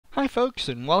Hi folks,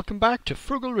 and welcome back to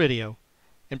Frugal Radio.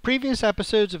 In previous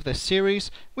episodes of this series,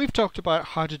 we've talked about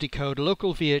how to decode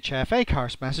local VHF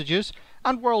ACARS messages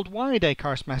and worldwide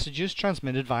ACARS messages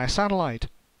transmitted via satellite.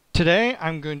 Today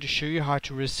I'm going to show you how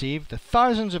to receive the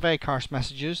thousands of ACARS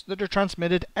messages that are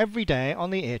transmitted every day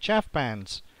on the HF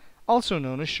bands, also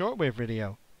known as shortwave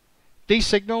radio. These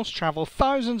signals travel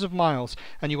thousands of miles,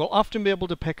 and you will often be able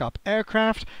to pick up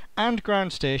aircraft and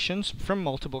ground stations from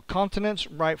multiple continents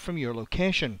right from your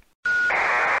location.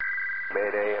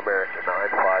 Mayday, American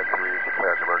 953,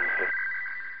 declared emergency.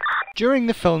 During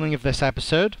the filming of this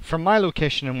episode, from my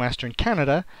location in Western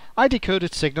Canada, I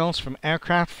decoded signals from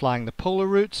aircraft flying the polar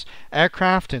routes,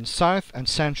 aircraft in South and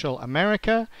Central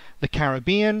America, the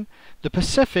Caribbean, the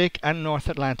Pacific and North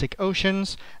Atlantic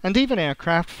Oceans, and even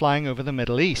aircraft flying over the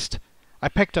Middle East. I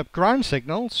picked up ground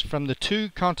signals from the two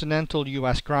continental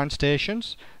US ground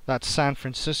stations, that's San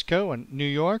Francisco and New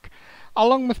York,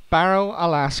 along with Barrow,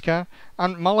 Alaska,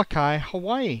 and Molokai,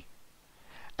 Hawaii.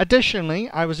 Additionally,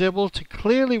 I was able to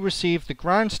clearly receive the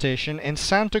ground station in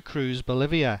Santa Cruz,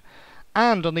 Bolivia,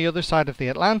 and on the other side of the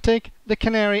Atlantic, the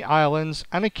Canary Islands,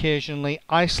 and occasionally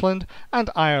Iceland and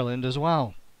Ireland as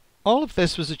well. All of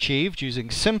this was achieved using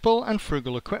simple and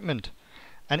frugal equipment.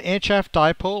 An HF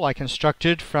dipole I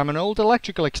constructed from an old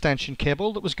electrical extension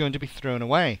cable that was going to be thrown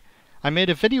away. I made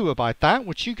a video about that,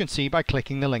 which you can see by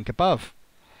clicking the link above.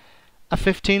 A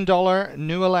 $15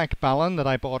 NooElec balun that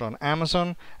I bought on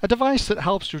Amazon, a device that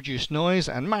helps reduce noise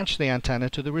and match the antenna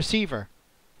to the receiver.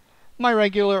 My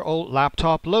regular old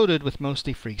laptop loaded with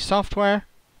mostly free software,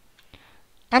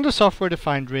 and a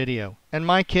software-defined radio, in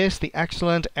my case the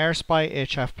excellent AirSpy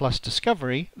HF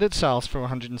Discovery that sells for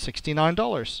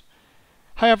 $169.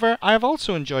 However, I have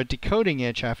also enjoyed decoding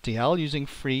HFDL using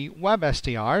free web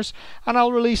SDRs, and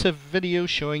I'll release a video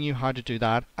showing you how to do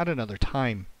that at another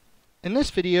time. In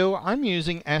this video, I'm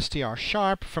using SDR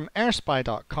Sharp from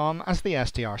airspy.com as the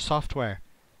SDR software.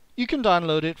 You can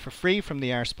download it for free from the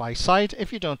AirSpy site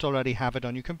if you don't already have it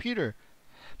on your computer.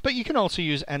 But you can also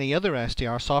use any other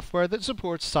SDR software that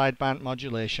supports sideband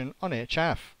modulation on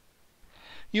HF.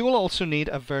 You will also need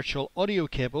a virtual audio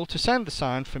cable to send the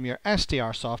sound from your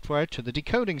SDR software to the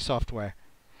decoding software.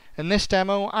 In this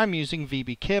demo, I'm using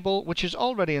VB cable, which is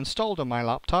already installed on my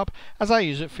laptop, as I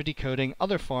use it for decoding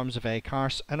other forms of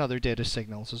ACARS and other data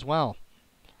signals as well.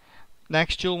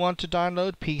 Next, you'll want to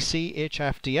download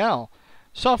PC-HFDL,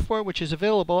 software which is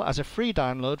available as a free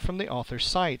download from the author's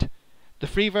site. The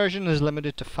free version is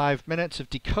limited to 5 minutes of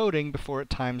decoding before it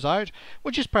times out,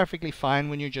 which is perfectly fine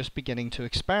when you're just beginning to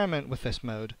experiment with this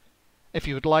mode. If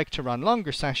you would like to run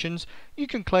longer sessions, you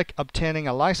can click Obtaining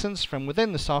a license from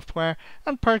within the software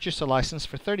and purchase a license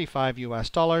for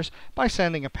 $35 by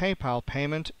sending a PayPal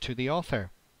payment to the author.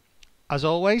 As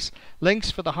always, links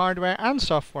for the hardware and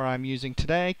software I'm using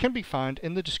today can be found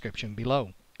in the description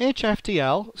below.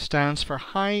 HFDL stands for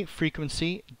High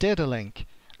Frequency Data Link,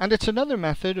 and it's another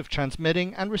method of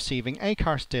transmitting and receiving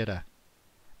ACARS data.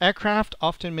 Aircraft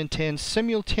often maintain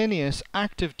simultaneous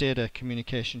active data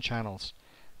communication channels.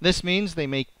 This means they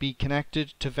may be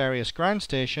connected to various ground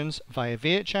stations via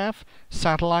VHF,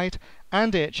 satellite,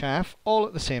 and HF all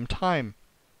at the same time.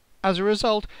 As a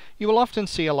result, you will often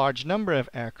see a large number of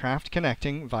aircraft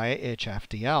connecting via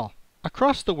HFDL.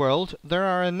 Across the world, there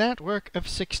are a network of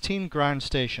 16 ground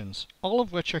stations, all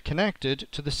of which are connected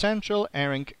to the central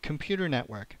ARINC computer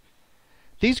network.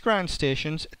 These ground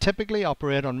stations typically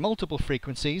operate on multiple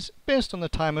frequencies based on the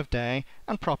time of day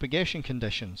and propagation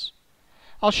conditions.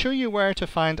 I'll show you where to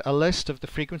find a list of the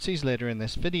frequencies later in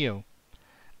this video.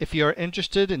 If you are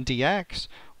interested in DX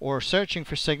or searching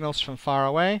for signals from far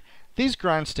away, these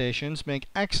ground stations make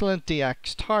excellent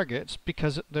DX targets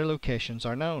because their locations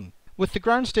are known. With the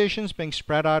ground stations being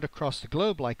spread out across the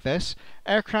globe like this,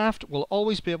 aircraft will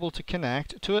always be able to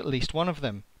connect to at least one of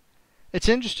them. It's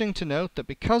interesting to note that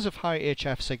because of how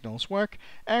HF signals work,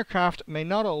 aircraft may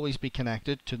not always be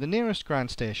connected to the nearest ground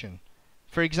station.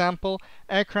 For example,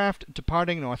 aircraft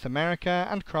departing North America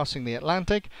and crossing the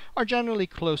Atlantic are generally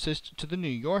closest to the New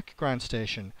York ground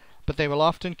station, but they will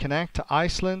often connect to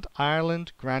Iceland,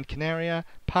 Ireland, Gran Canaria,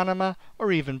 Panama,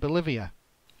 or even Bolivia.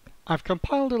 I've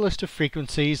compiled a list of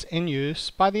frequencies in use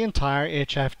by the entire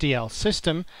HFDL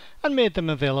system and made them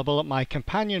available at my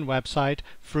companion website,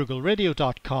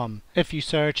 frugalradio.com. If you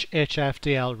search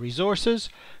HFDL resources,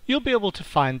 you'll be able to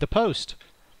find the post.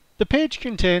 The page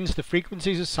contains the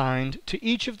frequencies assigned to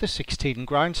each of the 16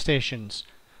 ground stations.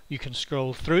 You can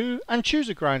scroll through and choose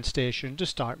a ground station to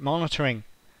start monitoring.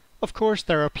 Of course,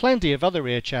 there are plenty of other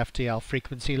HFDL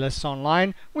frequency lists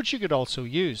online which you could also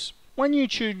use. When you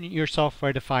tune your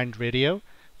software-defined radio,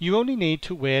 you only need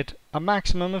to wait a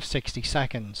maximum of 60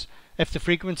 seconds. If the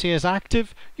frequency is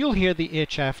active, you'll hear the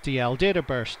HFDL data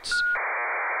bursts.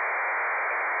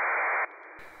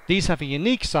 These have a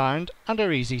unique sound and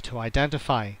are easy to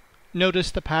identify.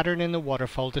 Notice the pattern in the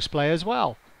waterfall display as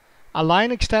well. A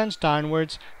line extends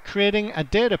downwards, creating a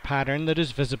data pattern that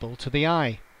is visible to the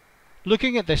eye.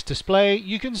 Looking at this display,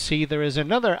 you can see there is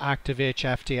another active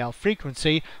HFDL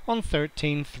frequency on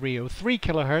 13303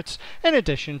 kHz in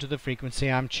addition to the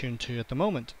frequency I'm tuned to at the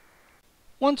moment.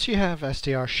 Once you have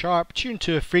SDR Sharp tuned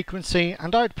to a frequency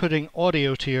and outputting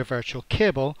audio to your virtual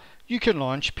cable, you can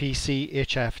launch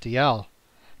PC-HFDL.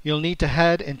 You'll need to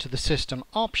head into the System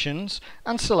Options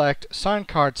and select Sound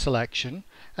Card Selection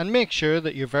and make sure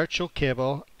that your virtual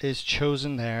cable is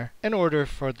chosen there in order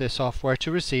for the software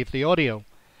to receive the audio.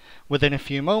 Within a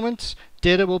few moments,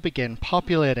 data will begin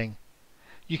populating.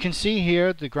 You can see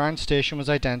here the ground station was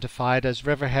identified as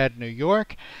Riverhead, New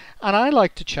York, and I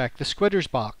like to check the squitters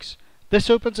box. This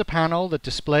opens a panel that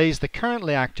displays the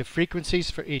currently active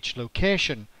frequencies for each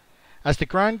location. As the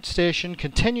ground station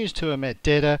continues to emit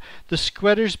data, the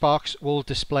squitters box will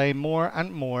display more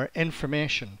and more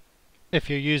information. If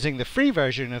you're using the free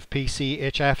version of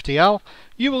PC-HFDL,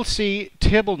 you will see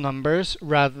table numbers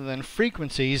rather than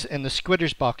frequencies in the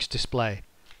squitters box display.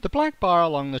 The black bar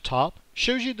along the top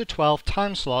shows you the 12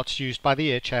 time slots used by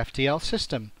the HFDL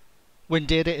system. When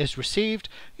data is received,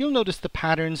 you'll notice the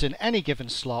patterns in any given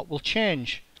slot will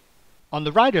change. On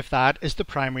the right of that is the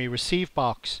primary receive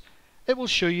box. It will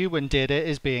show you when data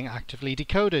is being actively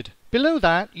decoded. Below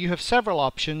that, you have several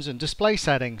options and display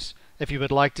settings. If you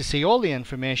would like to see all the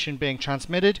information being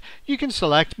transmitted, you can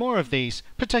select more of these,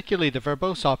 particularly the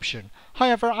verbose option.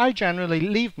 However, I generally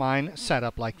leave mine set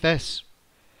up like this.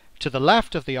 To the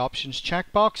left of the options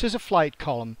checkbox is a flight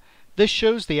column. This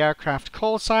shows the aircraft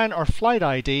call sign or flight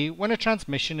ID when a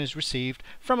transmission is received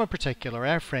from a particular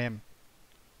airframe.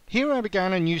 Here I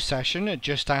began a new session at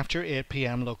just after 8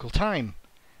 p.m. local time.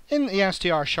 In the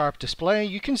SDR Sharp display,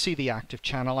 you can see the active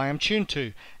channel I am tuned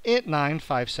to,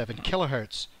 8957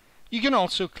 kHz. You can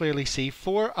also clearly see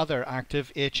 4 other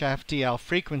active HFDL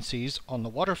frequencies on the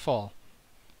waterfall.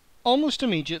 Almost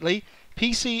immediately,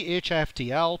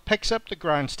 PC-HFDL picks up the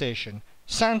ground station,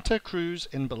 Santa Cruz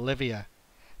in Bolivia.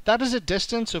 That is a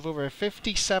distance of over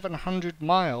 5,700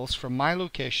 miles from my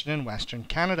location in Western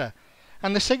Canada,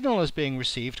 and the signal is being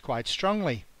received quite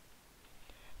strongly.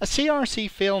 A CRC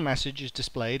fail message is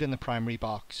displayed in the primary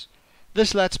box.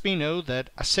 This lets me know that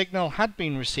a signal had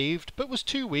been received but was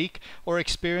too weak or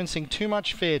experiencing too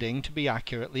much fading to be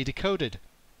accurately decoded.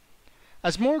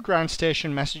 As more ground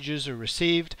station messages are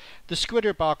received, the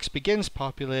squitter box begins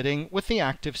populating with the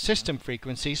active system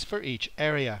frequencies for each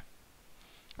area.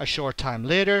 A short time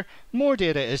later, more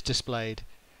data is displayed.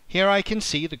 Here I can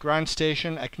see the ground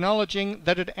station acknowledging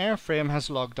that an airframe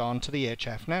has logged on to the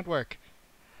HF network.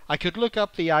 I could look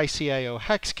up the ICAO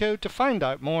hex code to find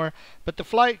out more, but the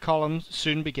flight column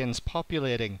soon begins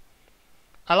populating.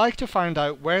 I like to find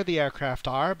out where the aircraft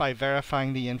are by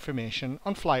verifying the information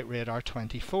on FlightRadar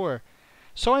 24.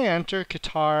 So I enter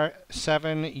Qatar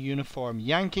 7 Uniform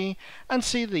Yankee and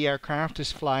see the aircraft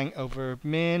is flying over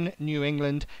Maine, New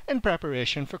England in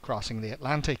preparation for crossing the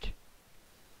Atlantic.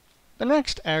 The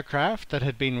next aircraft that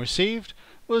had been received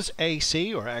was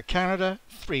AC or Air Canada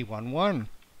 311.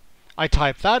 I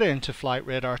type that into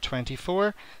FlightRadar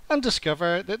 24 and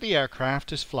discover that the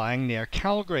aircraft is flying near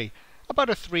Calgary, about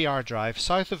a 3-hour drive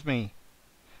south of me.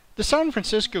 The San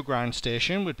Francisco ground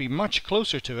station would be much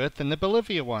closer to it than the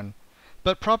Bolivia one,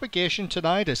 but propagation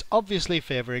tonight is obviously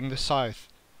favouring the south,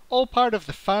 all part of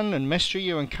the fun and mystery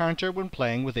you encounter when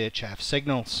playing with HF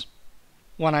signals.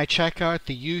 When I check out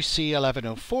the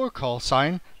UC1104 call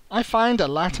sign, I find a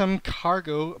LATAM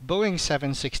cargo Boeing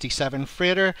 767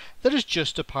 freighter that has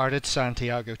just departed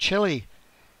Santiago, Chile.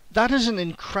 That is an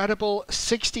incredible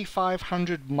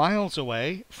 6,500 miles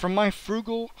away from my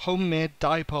Frugal homemade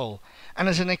dipole, and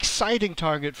is an exciting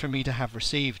target for me to have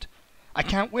received. I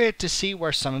can't wait to see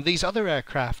where some of these other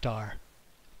aircraft are.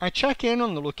 I check in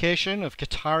on the location of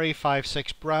Qatari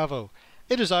 56 Bravo.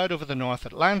 It is out over the North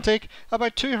Atlantic,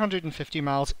 about 250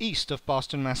 miles east of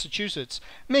Boston, Massachusetts,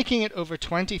 making it over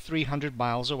 2,300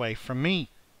 miles away from me.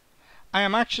 I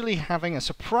am actually having a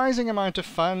surprising amount of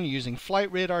fun using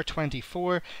FlightRadar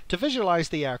 24 to visualize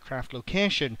the aircraft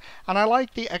location, and I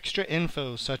like the extra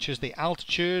info such as the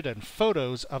altitude and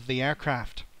photos of the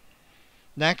aircraft.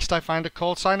 Next, I find a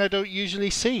call sign I don't usually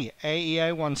see,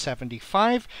 AEA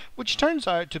 175, which turns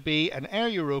out to be an Air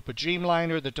Europa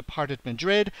Dreamliner that departed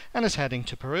Madrid and is heading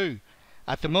to Peru.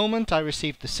 At the moment I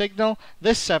received the signal,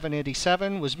 this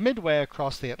 787 was midway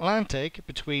across the Atlantic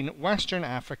between Western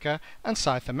Africa and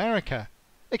South America.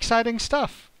 Exciting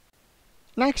stuff!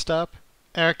 Next up,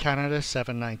 Air Canada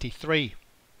 793.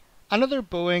 Another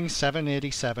Boeing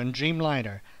 787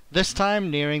 Dreamliner, this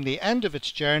time nearing the end of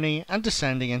its journey and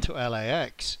descending into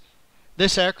LAX.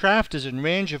 This aircraft is in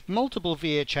range of multiple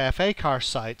VHF ACARS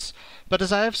sites, but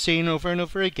as I have seen over and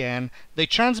over again, they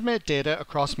transmit data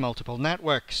across multiple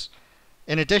networks.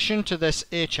 In addition to this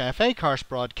HF ACARS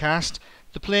broadcast,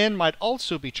 the plane might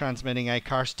also be transmitting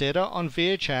ACARS data on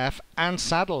VHF and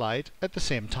satellite at the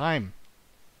same time.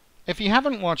 If you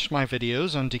haven't watched my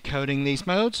videos on decoding these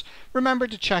modes, remember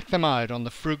to check them out on the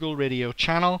Frugal radio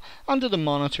channel under the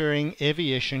Monitoring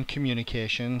Aviation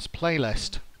Communications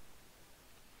playlist.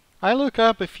 I look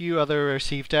up a few other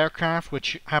received aircraft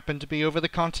which happen to be over the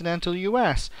continental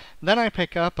US. Then I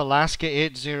pick up Alaska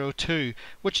 802,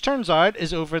 which turns out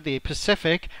is over the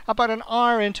Pacific about an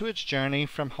hour into its journey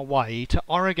from Hawaii to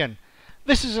Oregon.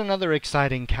 This is another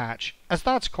exciting catch, as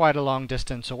that's quite a long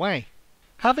distance away.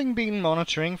 Having been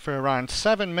monitoring for around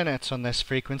 7 minutes on this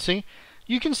frequency,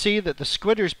 you can see that the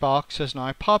Squidders box is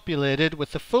now populated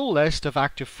with the full list of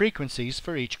active frequencies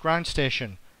for each ground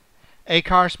station.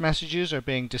 ACARS messages are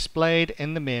being displayed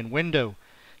in the main window.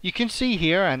 You can see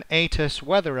here an ATIS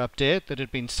weather update that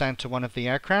had been sent to one of the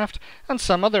aircraft and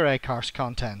some other ACARS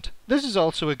content. This is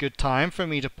also a good time for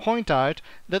me to point out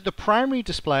that the primary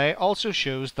display also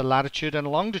shows the latitude and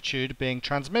longitude being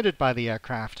transmitted by the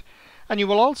aircraft. And you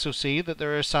will also see that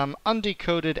there are some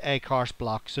undecoded ACARS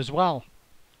blocks as well.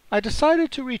 I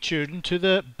decided to retune to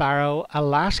the Barrow,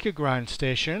 Alaska ground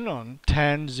station on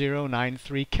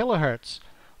 10093 kHz.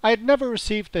 I had never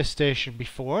received this station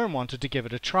before and wanted to give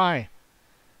it a try.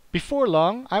 Before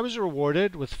long, I was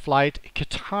rewarded with flight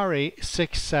Qatari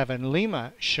 67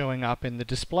 Lima showing up in the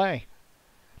display.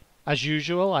 As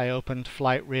usual, I opened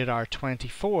FlightRadar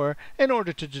 24 in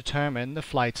order to determine the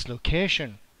flight's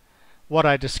location. What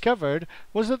I discovered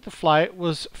was that the flight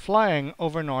was flying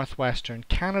over northwestern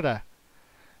Canada.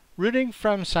 Routing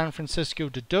from San Francisco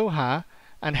to Doha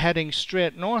and heading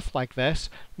straight north like this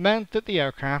meant that the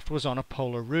aircraft was on a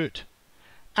polar route.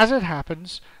 As it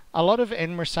happens, a lot of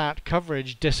Inmarsat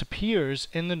coverage disappears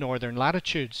in the northern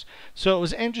latitudes, so it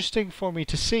was interesting for me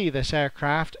to see this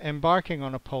aircraft embarking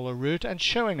on a polar route and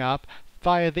showing up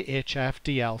via the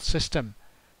HFDL system.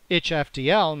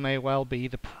 HFDL may well be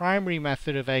the primary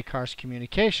method of ACARS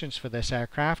communications for this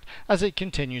aircraft as it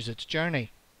continues its journey.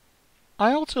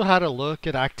 I also had a look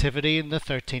at activity in the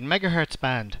 13 MHz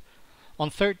band. On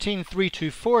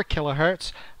 13324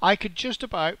 kHz, I could just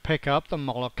about pick up the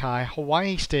Molokai,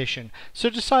 Hawaii station, so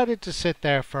decided to sit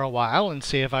there for a while and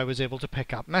see if I was able to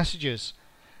pick up messages.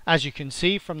 As you can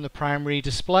see from the primary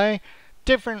display,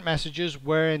 different messages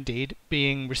were indeed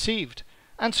being received,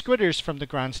 and squidders from the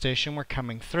ground station were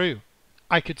coming through.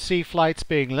 I could see flights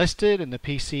being listed in the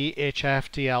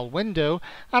PC-HFDL window,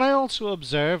 and I also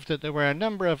observed that there were a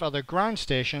number of other ground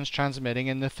stations transmitting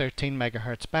in the 13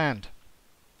 MHz band.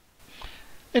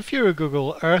 If you're a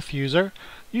Google Earth user,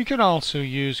 you can also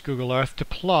use Google Earth to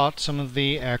plot some of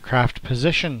the aircraft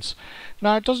positions.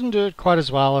 Now, it doesn't do it quite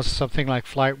as well as something like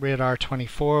FlightRadar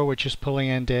 24, which is pulling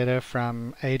in data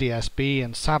from ADS-B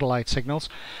and satellite signals,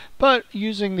 but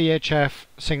using the HF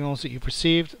signals that you've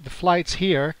received, the flights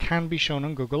here can be shown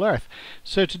on Google Earth.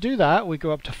 So to do that, we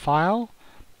go up to File,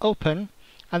 Open,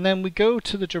 and then we go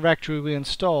to the directory we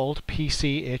installed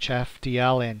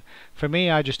PC-HFDL in. For me,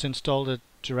 I just installed it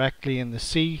directly in the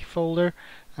C folder,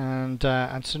 and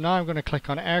so now I'm going to click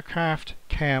on Aircraft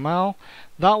KML.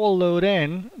 That will load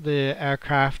in the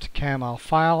Aircraft KML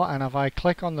file, and if I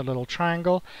click on the little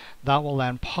triangle, that will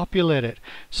then populate it.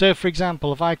 So for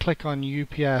example, if I click on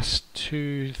UPS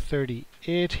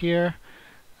 238 here,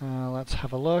 let's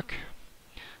have a look.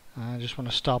 I just want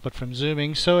to stop it from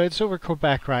zooming. So it's over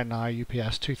Quebec right now,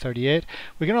 UPS 238.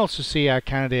 We can also see Air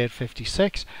Canada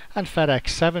 856 and FedEx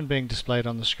 7 being displayed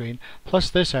on the screen, plus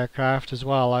this aircraft as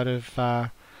well out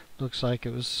of, looks like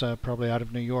it was probably out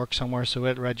of New York somewhere, so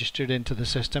it registered into the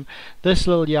system. This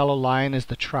little yellow line is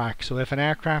the track, so if an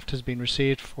aircraft has been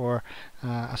received for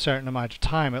a certain amount of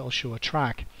time, it will show a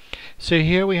track. So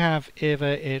here we have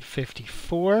Ava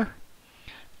 854.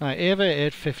 Now Ava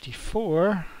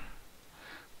 854,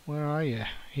 where are you?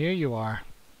 Here you are.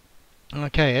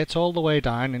 Okay, it's all the way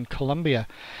down in Colombia.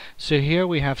 So here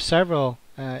we have several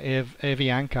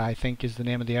Avianca, I think is the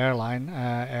name of the airline,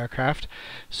 aircraft.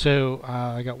 So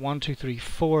I got 1, 2, 3,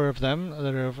 4 of them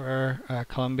that are over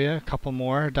Colombia, a couple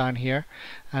more down here.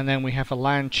 And then we have a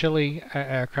Land Chile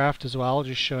aircraft as well,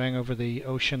 just showing over the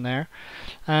ocean there.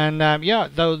 And yeah,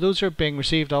 those are being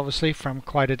received obviously from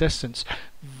quite a distance.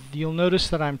 You'll notice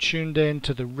that I'm tuned in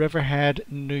to the Riverhead,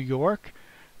 New York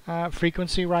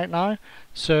frequency right now,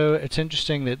 so it's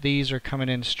interesting that these are coming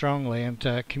in strongly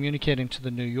and communicating to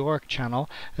the New York channel,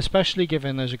 especially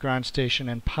given there's a ground station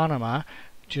in Panama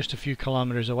just a few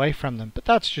kilometers away from them. But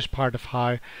that's just part of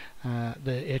how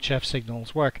the HF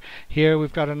signals work. Here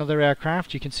we've got another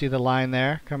aircraft. You can see the line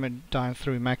there coming down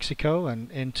through Mexico and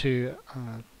into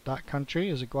that country.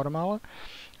 Is it Guatemala?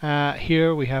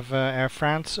 Here we have Air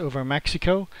France over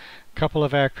Mexico. A couple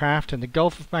of aircraft in the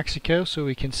Gulf of Mexico, so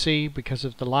we can see because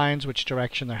of the lines which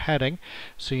direction they're heading.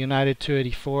 So United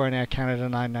 284 and Air Canada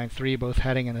 993 both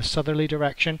heading in a southerly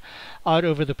direction. Out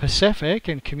over the Pacific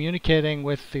and communicating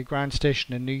with the ground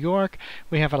station in New York,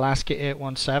 we have Alaska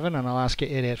 817 and Alaska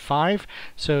 885.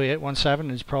 So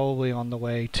 817 is probably on the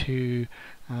way to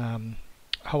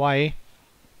Hawaii,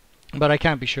 but I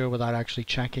can't be sure without actually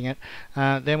checking it.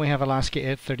 Then we have Alaska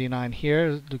 839 here.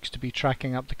 It looks to be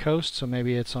tracking up the coast, so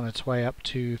maybe it's on its way up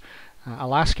to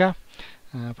Alaska,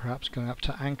 perhaps going up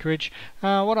to Anchorage.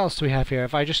 What else do we have here?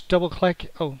 If I just double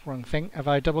click, oh, wrong thing. If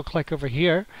I double click over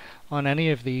here on any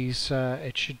of these,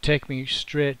 it should take me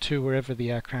straight to wherever the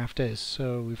aircraft is.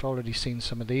 So we've already seen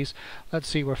some of these. Let's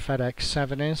see where FedEx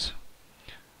 7 is.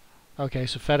 Okay,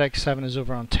 so FedEx 7 is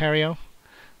over Ontario.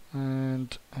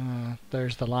 And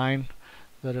there's the line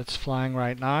that it's flying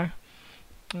right now.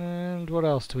 And what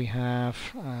else do we have?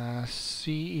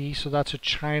 CE, so that's a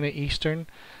China Eastern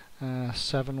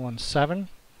 717.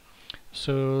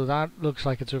 So that looks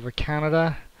like it's over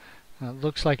Canada.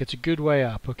 Looks like it's a good way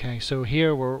up. Okay, so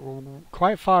here we're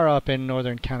quite far up in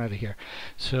northern Canada here.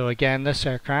 So again, this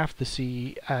aircraft, the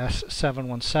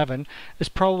CS717, is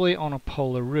probably on a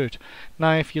polar route.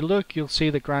 Now if you look, you'll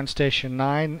see that Ground Station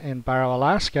 9 in Barrow,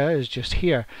 Alaska is just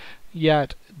here.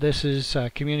 Yet this is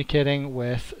communicating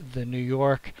with the New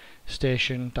York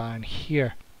station down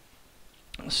here.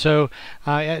 So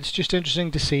it's just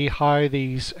interesting to see how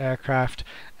these aircraft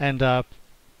end up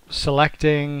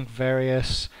selecting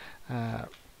various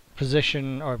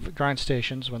position or ground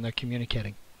stations when they're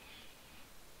communicating.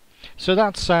 So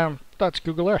that's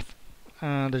Google Earth.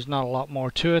 There's not a lot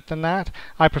more to it than that.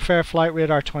 I prefer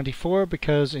FlightRadar 24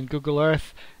 because in Google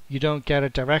Earth you don't get a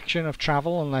direction of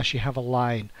travel unless you have a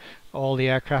line. All the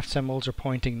aircraft symbols are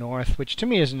pointing north, which to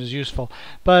me isn't as useful.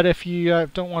 But if you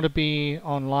don't want to be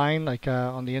online, like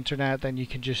on the internet, then you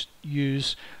can just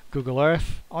use Google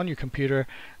Earth on your computer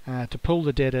to pull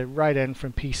the data right in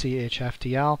from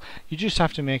PC-HFDL. You just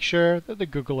have to make sure that the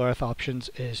Google Earth options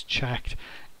is checked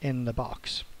in the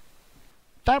box.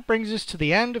 That brings us to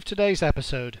the end of today's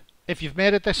episode. If you've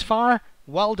made it this far,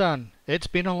 well done. It's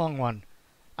been a long one.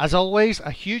 As always,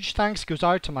 a huge thanks goes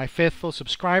out to my faithful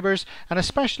subscribers, and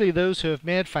especially those who have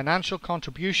made financial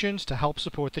contributions to help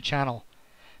support the channel.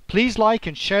 Please like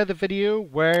and share the video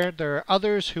where there are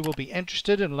others who will be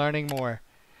interested in learning more.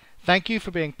 Thank you for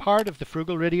being part of the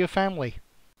Frugal Radio family.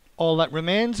 All that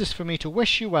remains is for me to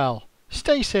wish you well.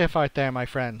 Stay safe out there, my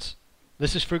friends.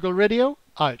 This is Frugal Radio,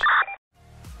 out.